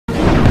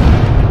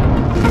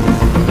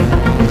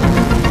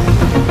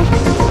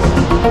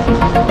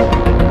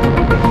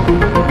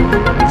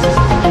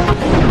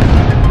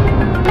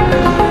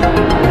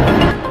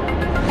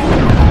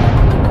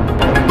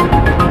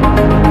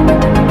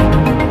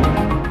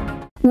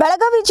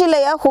ಬೆಳಗಾವಿ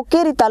ಜಿಲ್ಲೆಯ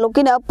ಹುಕ್ಕೇರಿ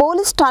ತಾಲೂಕಿನ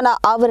ಪೊಲೀಸ್ ಠಾಣಾ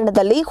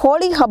ಆವರಣದಲ್ಲಿ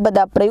ಹೋಳಿ ಹಬ್ಬದ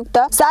ಪ್ರಯುಕ್ತ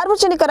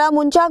ಸಾರ್ವಜನಿಕರ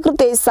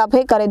ಮುಂಜಾಗ್ರತೆ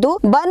ಸಭೆ ಕರೆದು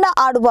ಬಣ್ಣ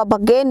ಆಡುವ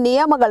ಬಗ್ಗೆ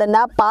ನಿಯಮಗಳನ್ನ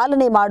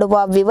ಪಾಲನೆ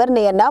ಮಾಡುವ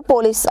ವಿವರಣೆಯನ್ನ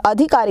ಪೊಲೀಸ್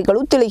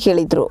ಅಧಿಕಾರಿಗಳು ತಿಳಿ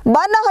ಹೇಳಿದ್ರು.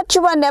 ಬಣ್ಣ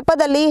ಹಚ್ಚುವ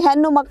ನೆಪದಲ್ಲಿ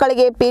ಹೆಣ್ಣು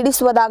ಮಕ್ಕಳಿಗೆ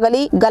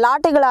ಪೀಡಿಸುವುದಾಗಲಿ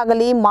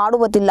ಗಲಾಟೆಗಳಾಗಲಿ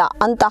ಮಾಡುವುದಿಲ್ಲ.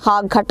 ಅಂತಹ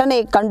ಘಟನೆ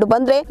ಕಂಡು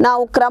ಬಂದ್ರೆ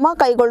ನಾವು ಕ್ರಮ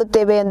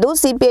ಕೈಗೊಳ್ಳುತ್ತೇವೆ ಎಂದು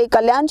ಸಿಪಿಐ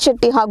ಕಲ್ಯಾಣ್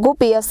ಶೆಟ್ಟಿ ಹಾಗೂ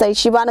ಪಿಎಸ್ಐ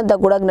ಶಿವಾನಂದ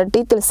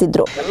ಗುಡಗನಟ್ಟಿ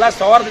ತಿಳಿಸಿದ್ರು.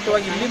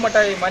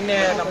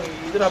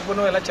 ಇದ್ರ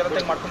ಹಬ್ಬನೂ ಎಲ್ಲ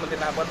ಚರತೆ ಮಾಡ್ಕೊಂಡು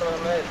ಬಂದಿನಿ. ನಾ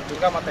ಬಂದ್ರೆ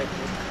ದುರ್ಗಾ ಮಾತಾ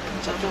ಇತ್ತು,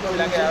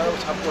 ಚಂದ್ರೂರಿಲಾಗೆ ಯಾರೋ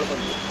ಹಬ್ಬಗಳು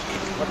ಬಂದು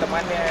ಮತ್ತು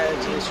ಮಾನ್ಯ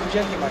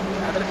ಶಿವಜಯಂತಿ ಮಾಡಿ,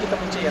 ಅದಕ್ಕಿಂತ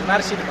ಮುಂಚೆ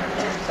NRC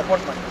ಮಾಡಿ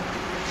ಸಪೋರ್ಟ್ ಮಾಡಿ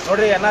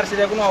ನೋಡಿರಿ.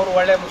 NRCದಾಗೂ ಅವರು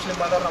ಒಳ್ಳೆ ಮುಸ್ಲಿಂ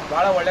ಬಾಂಧವರು ನಮ್ಗೆ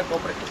ಭಾಳ ಒಳ್ಳೆ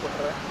ಕೋಆಪರೇಟಿವ್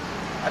ಕೊಟ್ಟಾರೆ.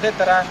 ಅದೇ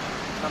ಥರ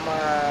ನಮ್ಮ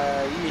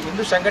ಈ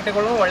ಹಿಂದೂ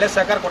ಸಂಘಟನೆಗಳು ಒಳ್ಳೆ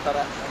ಸಹಕಾರ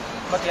ಕೊಟ್ಟಾರೆ.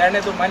 ಮತ್ತು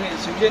ಎರಡನೇದು ಮಾನ್ಯ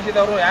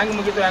ಶಿವಜಯಂತಿದವರು ಹೆಂಗೆ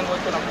ಮುಗಿತು ಹೆಂಗೆ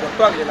ಹೋಯ್ತು ನಮ್ಗೆ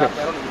ಗೊತ್ತೂ ಆಗಲಿಲ್ಲ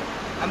ಬೇರೆಯವ್ರಿಗೆ.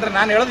 ಅಂದ್ರೆ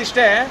ನಾನು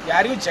ಹೇಳೋದಿಷ್ಟೇ,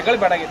 ಯಾರಿಗೂ ಜಗಳ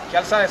ಬೇಡಾಗಿತ್ತು,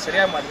 ಕೆಲಸ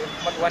ಸರಿಯಾಗಿ ಮಾಡಿ.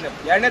 ಮತ್ತು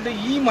ಎರಡನೇದು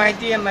ಈ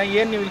ಮಾಹಿತಿಯನ್ನು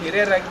ಏನು ನೀವು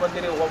ಹಿರಿಯರಾಗಿ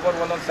ಬಂದಿರಿ,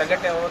 ಒಬ್ಬರು ಒಂದೊಂದು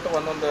ಸಂಘಟನೆ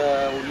ಒಂದೊಂದು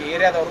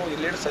ಏರಿಯಾದವರು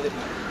ಲೀಡರ್ಸ್ ಅದಿರಿ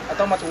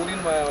ಅಥವಾ ಮತ್ತು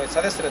ಊರಿನ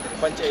ಸದಸ್ಯರದಿರಿ,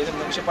 ಇದು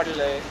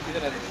ಮುನ್ಸಿಪಾಲಿಟಿ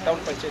ಇದನ್ನ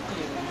ಟೌನ್ ಪಂಚಾಯತಿ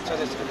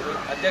ಸದಸ್ಯರಿದ್ರಿ,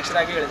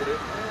 ಅಧ್ಯಕ್ಷರಾಗಿ ಹೇಳಿದ್ರಿ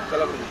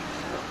ಕೆಲವರಿಗೆ.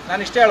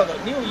 ನಾನು ಇಷ್ಟೇ ಹೇಳೋದು,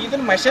 ನೀವು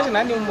ಇದನ್ನ ಮೆಸೇಜ್ನ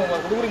ನೀವು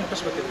ಹುಡುಗರಿಗೆ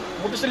ಮುಟ್ಟಿಸ್ಬೇಕಿದ್ರು.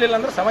 ಮುಟ್ಟಿಸಲಿಲ್ಲ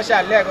ಅಂದ್ರೆ ಸಮಸ್ಯೆ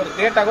ಅಲ್ಲೇ ಆಗೋದು,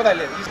 ಕ್ರಿಯೇಟ್ ಆಗೋದು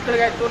ಅಲ್ಲೇ.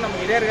 ಇಷ್ಟರಿಗಾಯ್ತು ನಮ್ಮ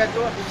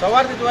ಹಿರಿಯರಿಗಾಯ್ತು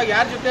ಸೌಹಾರ್ದಯುತವಾಗಿ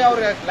ಯಾರ ಜೊತೆ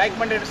ಅವ್ರಿಗೆ ಲೈಕ್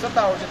ಮಾಡಿ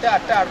ಇಡಿಸುತ್ತೆ ಅವ್ರ ಜೊತೆ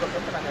ಅಟ್ಟೆ ಆಡ್ಬೇಕು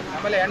ಅಂತ ನನಗೆ.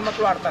 ಆಮೇಲೆ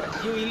ಹೆಣ್ಮಕ್ಳು ಆಡ್ತಾರೆ.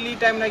 ಇವು ಇಲ್ಲಿ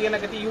ಟೈಮ್ನಾಗ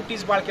ಏನಾಗೈತಿ,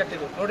 ಯೂಟೀಸ್ ಭಾಳ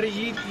ಕೆಟ್ಟಿದ್ವು ನೋಡ್ರಿ.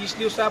 ಇಷ್ಟು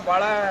ದಿವಸ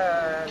ಭಾಳ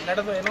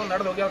ನಡೆದು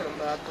ಹೋಗ್ಯಾವ್ರಿ.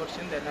 ಒಂದು 10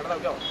 ವರ್ಷದಿಂದ ನಡೆದು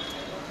ಹೋಗ್ಯಾವ.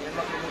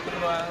 ಹೆಣ್ಮಕ್ಳು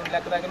ಮುಟ್ಟಿನ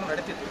ಲೆಕ್ಕದಾಗೂ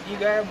ನಡೀತಿತ್ತು.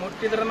 ಈಗ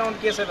ಮುಟ್ಟಿದ್ರನ್ನ ಒಂದು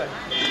ಕೇಸ್ ಅದ,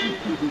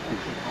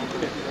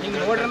 ಹಿಂಗೆ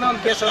ನೋಡ್ರನ್ನ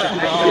ಒಂದು ಕೇಸ್ ಅದ.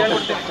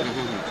 ಹೇಳ್ಬಿಡ್ತೀನಿ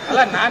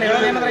ಅಲ್ಲ, ನಾನು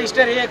ಹೇಳೋದೇನಂದ್ರೆ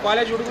ಇಷ್ಟೇ ರೀ,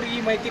 ಕಾಲೇಜ್ ಹುಡುಗರಿಗೆ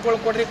ಈ ಮಾಹಿತಿಗಳು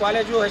ಕೊಡ್ರಿ,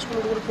 ಕಾಲೇಜು ಹೈಸ್ಕೂಲ್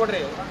ಹುಡುಗರಿಗೆ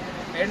ಕೊಡ್ರಿ.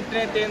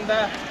 8ನೇತೆಯಿಂದ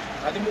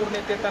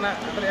 13ನೇತೆ ತನ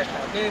ಅಂದರೆ ಎಷ್ಟು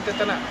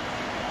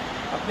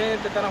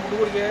 15ನೇತೆ ತನ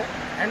ಹುಡುಗರಿಗೆ,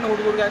 ಹೆಣ್ಣು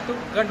ಹುಡುಗರಿಗೆ ಆಯಿತು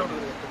ಗಂಡು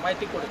ಹುಡುಗರಿಗೆ ಆಯಿತು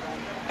ಮಾಹಿತಿ ಕೊಡಿ.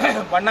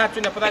 ಬಣ್ಣ ಹಚ್ಚು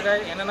ನೆಪದಾಗ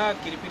ಏನಾನ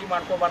ಕಿರಿಪಿರಿ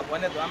ಮಾಡ್ಕೋಬಾರ್ದು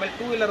ಒಂದೇದು. ಆಮೇಲೆ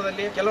 2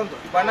 ವೀಲರ್ದಲ್ಲಿ ಕೆಲವೊಂದು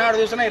ಬಣ್ಣ ಆಡೋ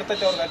ದಿವಸನ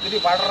ಇರ್ತೈತೆ ಅವ್ರಿಗೆ, ಅಗದಿ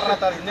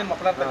ಬಾರ್ಡರ್ ಹಿಂದಿನ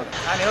ಮಕ್ಕಳ ಇರ್ತಾರೆ.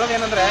 ನಾನು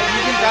ಹೇಳೋದೇನಂದ್ರೆ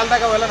ಈಗಿನ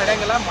ಕಾಲದಾಗ ಅವೆಲ್ಲ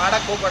ನಡೆಯಂಗಿಲ್ಲ,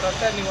 ಮಾಡಕ್ಕೆ ಹೋಗ್ಬೇಡ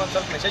ಅಂತ ನೀವು ಒಂದು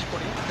ಸ್ವಲ್ಪ ಮೆಸೇಜ್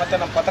ಕೊಡಿ. ಮತ್ತು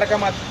ನಮ್ಮ ಪತ್ರಿಕಾ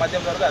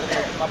ಮಾಧ್ಯಮದವ್ರದ್ದು ಅದ್ರ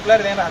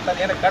ಮಕ್ಕಳದ್ದು ಏನು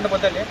ಅಂಥದ್ದು ಏನು ಕಂಡು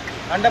ಬಂದಲ್ಲಿ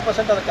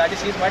 100% ಅದು ಗಾಡಿ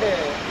ಸೀಸ್ ಮಾಡಿ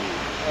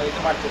ಇದು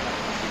ಮಾಡ್ತೀವಿ.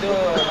 ಇದು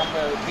ನಮ್ಮ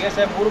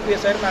PSI 3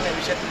 PSI ನಾನು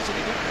ವಿಷಯ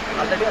ತಿಳಿಸಿದ್ದೀನಿ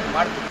ಆಲ್ರೆಡಿ, ಅದು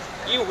ಮಾಡ್ತೀವಿ.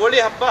 ಈ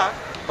ಹೋಳಿ ಹಬ್ಬ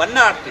ಬಣ್ಣ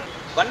ಆಡ್ತೀವಿ.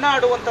 ಬಣ್ಣ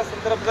ಆಡುವಂಥ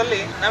ಸಂದರ್ಭದಲ್ಲಿ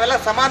ನಾವೆಲ್ಲ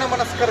ಸಮಾನ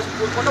ಮನಸ್ಕರ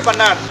ಕೂತ್ಕೊಂಡು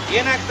ಬಣ್ಣ ಆಡ್ತೀವಿ.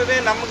 ಏನಾಗ್ತದೆ,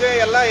 ನಮಗೆ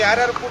ಎಲ್ಲ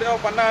ಯಾರ್ಯಾರು ಕೂಡಿ ನಾವು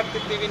ಬಣ್ಣ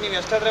ಆಡ್ತಿರ್ತೀವಿ. ನೀವು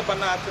ಎಷ್ಟಾದರೆ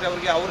ಬಣ್ಣ ಹಾಕ್ತೀರಿ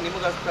ಅವ್ರಿಗೆ, ಅವ್ರು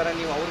ನಿಮಗೆ ಹಚ್ತಾರೆ,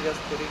 ನೀವು ಅವ್ರಿಗೆ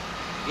ಹಚ್ತೀರಿ,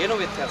 ಏನೂ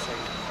ವ್ಯತ್ಯಾಸ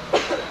ಇಲ್ಲ.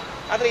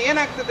 ಆದರೆ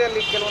ಏನಾಗ್ತದೆ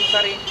ಅಲ್ಲಿ ಕೆಲವೊಂದು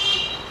ಸಾರಿ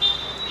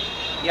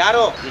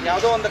ಯಾರೋ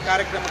ಯಾವುದೋ ಒಂದು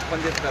ಕಾರ್ಯಕ್ರಮಕ್ಕೆ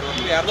ಬಂದಿರ್ತಾರೆ,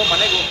 ಅಥವಾ ಯಾರ್ದೋ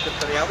ಮನೆಗೆ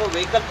ಹೋಗ್ತಿರ್ತಾರೆ, ಯಾವುದೋ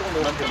ವೆಹಿಕಲ್ ತೊಗೊಂಡು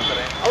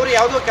ಹೋಗ್ತಿರ್ತಾರೆ, ಅವ್ರು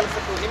ಯಾವುದೋ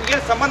ಕೆಲಸಕ್ಕೆ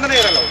ನಿಮ್ಗೇನು ಸಂಬಂಧನೇ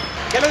ಇರಲ್ಲ. ಅವರು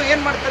ಕೆಲವು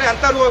ಏನು ಮಾಡ್ತಾರೆ,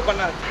 ಅಂಥವ್ರು ಹೋಗಿ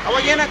ಬಣ್ಣ ಹಚ್ಚಿ.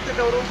 ಅವಾಗ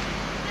ಏನಾಗ್ತದೆ, ಅವರು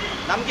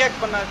ನಮ್ಗೆ ಯಾಕೆ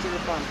ಬಣ್ಣ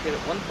ಹಚ್ಚಿದಪ್ಪ ಅಂತೇಳಿ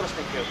ಒಂದು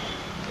ಪ್ರಶ್ನೆ ಕೇಳ್ತಾರೆ.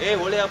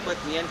 ಹೋಳಿ ಹಬ್ಬ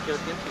ನೀ ಏನು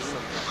ಕೇಳ್ತೀನಿ ಅಂತ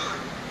ಇನ್ನೊಂದು,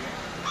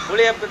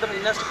 ಹೋಳಿ ಹಬ್ಬ ಇದ್ರೆ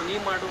ಇನ್ನಷ್ಟು ನೀ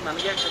ಮಾಡು,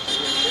 ನನಗೆ ಯಾಕೆ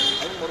ಹಚ್ಚಿದೆ ಅಂತೇಳಿ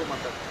ಅವ್ನು ಮರು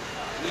ಮಾತಾಡ್ತಾರೆ.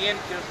 ನೀ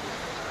ಏನು ಕೇಳ್ತೀನಿ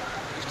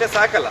ಇಷ್ಟೇ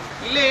ಸಾಕಲ್ಲ.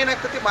 ಇಲ್ಲೇ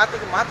ಏನಾಗ್ತದೆ,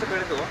 ಮಾತು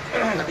ಬೆಳೆದು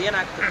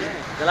ಅದೇನಾಗ್ತದೆ,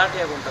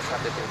 ಗಲಾಟೆ ಆಗುವಂಥ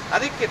ಸಾಧ್ಯತೆ.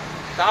 ಅದಕ್ಕೆ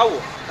ತಾವು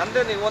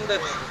ಅಂದರೆ ನೀವು ಒಂದು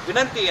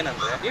ವಿನಂತಿ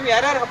ಏನಂದರೆ, ನೀವು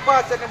ಯಾರ್ಯಾರು ಹಬ್ಬ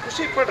ಹಚ್ಚಕ್ಕೆ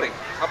ಖುಷಿ ಪಡ್ರಿ,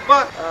 ಹಬ್ಬ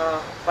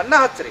ಬಣ್ಣ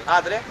ಹಚ್ಚ್ರಿ.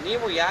 ಆದರೆ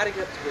ನೀವು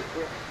ಯಾರಿಗೆ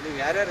ಹಚ್ಚಬೇಕು, ನೀವು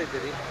ಯಾರ್ಯಾರು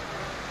ಇದ್ದೀರಿ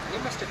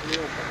ನಿಮ್ಮಷ್ಟಕ್ಕೆ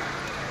ನೀವು ಬಣ್ಣ.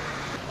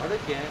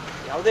 ಅದಕ್ಕೆ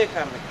ಯಾವುದೇ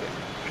ಕಾರಣಕ್ಕೆ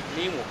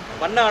ನೀವು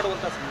ಬಣ್ಣ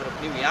ಆಡುವಂಥ ಸಂದರ್ಭ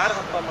ನೀವು ಯಾರು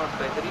ಹಬ್ಬ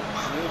ಮಾಡ್ತಾ ಇದ್ದೀರಿ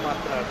ನೀವು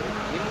ಮಾತ್ರ ಆಡ್ರಿ.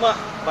 ನಿಮ್ಮ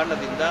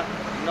ಬಣ್ಣದಿಂದ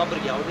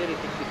ಇನ್ನೊಬ್ಬರಿಗೆ ಯಾವುದೇ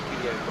ರೀತಿ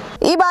ಕಿರಿಕಿರಿ ಆಗಬಹುದು.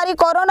 ಈ ಬಾರಿ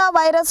ಕೊರೋನಾ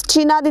ವೈರಸ್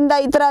ಚೀನಾದಿಂದ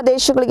ಇತರ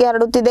ದೇಶಗಳಿಗೆ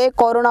ಹರಡುತ್ತಿದೆ.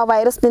 ಕೊರೋನಾ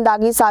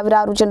ವೈರಸ್ನಿಂದಾಗಿ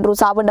ಸಾವಿರಾರು ಜನರು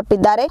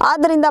ಸಾವನ್ನಪ್ಪಿದ್ದಾರೆ.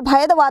 ಆದ್ದರಿಂದ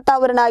ಭಯದ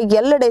ವಾತಾವರಣ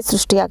ಎಲ್ಲೆಡೆ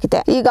ಸೃಷ್ಟಿಯಾಗಿದೆ.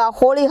 ಈಗ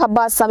ಹೋಳಿ ಹಬ್ಬ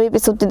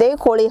ಸಮೀಪಿಸುತ್ತಿದೆ.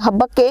 ಹೋಳಿ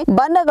ಹಬ್ಬಕ್ಕೆ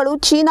ಬಣ್ಣಗಳು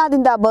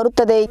ಚೀನಾದಿಂದ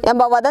ಬರುತ್ತದೆ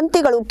ಎಂಬ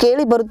ವದಂತಿಗಳು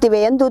ಕೇಳಿ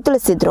ಬರುತ್ತಿವೆ ಎಂದು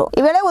ತಿಳಿಸಿದ್ರು.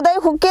 ಈ ವೇಳೆ ಉದಯ್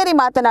ಹುಕ್ಕೇರಿ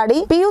ಮಾತನಾಡಿ,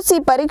 PUC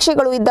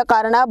ಪರೀಕ್ಷೆಗಳು ಇದ್ದ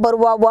ಕಾರಣ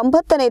ಬರುವ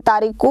 9ನೇ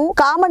ತಾರೀಕು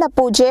ಕಾಮನ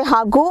ಪೂಜೆ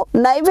ಹಾಗೂ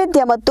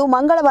ನೈವೇದ್ಯ ಮತ್ತು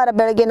ಮಂಗಳವಾರ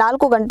ಬೆಳಗ್ಗೆ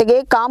 4 ಗಂಟೆಗೆ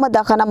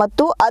ಕಾಮದಹನ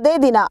ಮತ್ತು ಅದೇ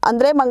ದಿನ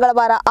ಅಂದ್ರೆ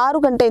ಮಂಗಳವಾರ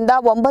 6 ಗಂಟೆಯಿಂದ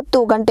 9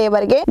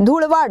 ಗಂಟೆಯವರೆಗೆ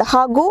ಧೂಳವಾಡ್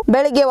ಹಾಗೂ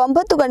ಬೆಳಗ್ಗೆ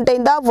 9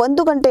 ಗಂಟೆಯಿಂದ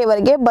 1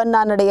 ಗಂಟೆಯವರೆಗೆ ಬಣ್ಣ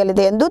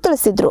ನಡೆಯಲಿದೆ ಎಂದು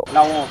ತಿಳಿಸಿದ್ರು.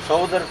 ನಾವು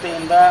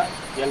ಸಹೋದರತೆಯಿಂದ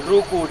ಎಲ್ಲರೂ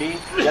ಕೂಡಿ,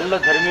 ಎಲ್ಲ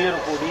ಧರ್ಮೀಯರು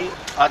ಕೂಡಿ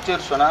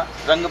ಆಚರಿಸೋಣ.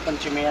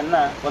 ರಂಗಪಂಚಮಿಯನ್ನ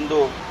ಒಂದು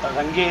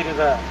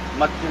ರಂಗೇರಿದ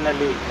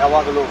ಮತ್ತಿನಲ್ಲಿ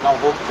ಯಾವಾಗಲೂ ನಾವು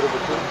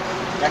ಹೋಗ್ತಿರ್ಬೇಕು.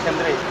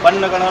 ಯಾಕಂದ್ರೆ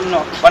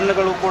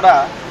ಬಣ್ಣಗಳು ಕೂಡ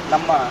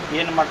ನಮ್ಮ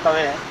ಏನು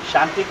ಮಾಡ್ತವೆ,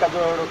 ಶಾಂತಿ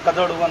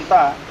ಕದಡುವಂತ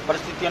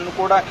ಪರಿಸ್ಥಿತಿಯನ್ನು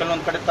ಕೂಡ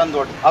ಕೆಲವೊಂದು ಕಡೆ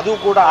ತಂದೊಡ್ಡಿ, ಅದು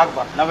ಕೂಡ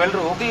ಆಗ್ಬಾರ್ದು.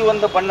 ನಾವೆಲ್ಲರೂ ಈ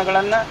ಒಂದು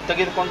ಬಣ್ಣಗಳನ್ನ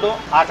ತೆಗೆದುಕೊಂಡು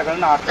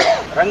ಆಟಗಳನ್ನ ಆಡ್ತೀವಿ.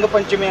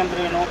 ರಂಗಪಂಚಮಿ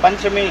ಅಂದ್ರೆ ಏನು,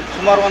 ಪಂಚಮಿ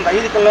ಸುಮಾರು ಒಂದು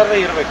 5 ಕಲರ್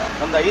ಇರಬೇಕು.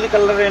 ಒಂದು 5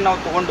 ಕಲರ್ ನಾವು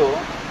ತಗೊಂಡು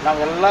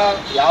ನಾವೆಲ್ಲ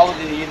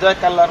ಯಾವ್ದು ಇದ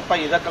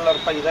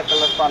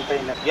ಕಲರ್ಪ ಅಂತ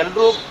ಏನ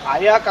ಎಲ್ಲರೂ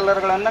ಆಯಾ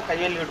ಕಲರ್ಗಳನ್ನ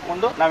ಕೈಯಲ್ಲಿ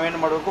ಹಿಡ್ಕೊಂಡು ನಾವೇನ್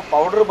ಮಾಡಬೇಕು,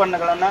 ಪೌಡರ್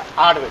ಬಣ್ಣಗಳನ್ನ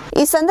ಆಡ್ಬೇಕು.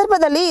 ಈ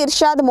ಸಂದರ್ಭದಲ್ಲಿ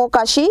ಇರ್ಷಾದ್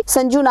ಮೋಕಾಶಿ,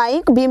 ಸಂಜು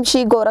ನಾಯ್ಕ್,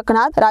 ಭೀಮ್ಶಿ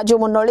ಗೋರಖನಾಥ್, ರಾಜು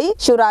ಮುನ್ನೋಳಿ,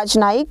 ಶಿವರಾಜ್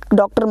ನಾಯ್ಕ್,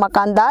 ಡಾಕ್ಟರ್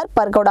ಮಕಾಂದಾರ್,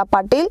 ಪರ್ಗೌಡ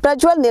ಪಾಟೀಲ್,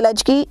 ಪ್ರಜ್ವಲ್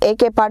ನಿಲಜ್ಗಿ,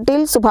 AK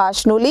ಪಾಟೀಲ್,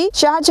 ಸುಭಾಷ್ ನೂಲಿ,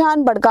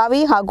 ಶಹಜಹಾನ್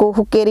ಬಡ್ಗಾವಿ ಹಾಗೂ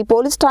ಹುಕ್ಕೇರಿ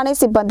ಪೊಲೀಸ್ ಠಾಣೆ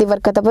ಸಿಬ್ಬಂದಿ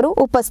ವರ್ಗದವರು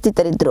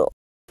ಉಪಸ್ಥಿತರಿದ್ದರು.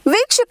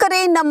 ವೀಕ್ಷಕರೇ,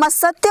 ನಮ್ಮ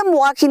ಸತ್ಯಂ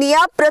ವಾಹಿನಿಯ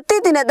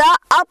ಪ್ರತಿದಿನದ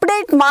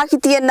ಅಪ್ಡೇಟ್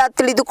ಮಾಹಿತಿಯನ್ನ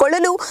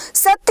ತಿಳಿದುಕೊಳ್ಳಲು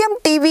ಸತ್ಯಂ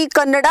ಟಿವಿ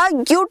ಕನ್ನಡ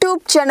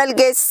ಯೂಟ್ಯೂಬ್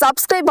ಚಾನೆಲ್ಗೆ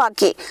ಸಬ್ಸ್ಕ್ರೈಬ್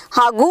ಆಗಿ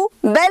ಹಾಗೂ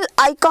ಬೆಲ್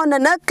ಐಕಾನ್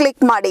ಅನ್ನು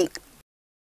ಕ್ಲಿಕ್ ಮಾಡಿ.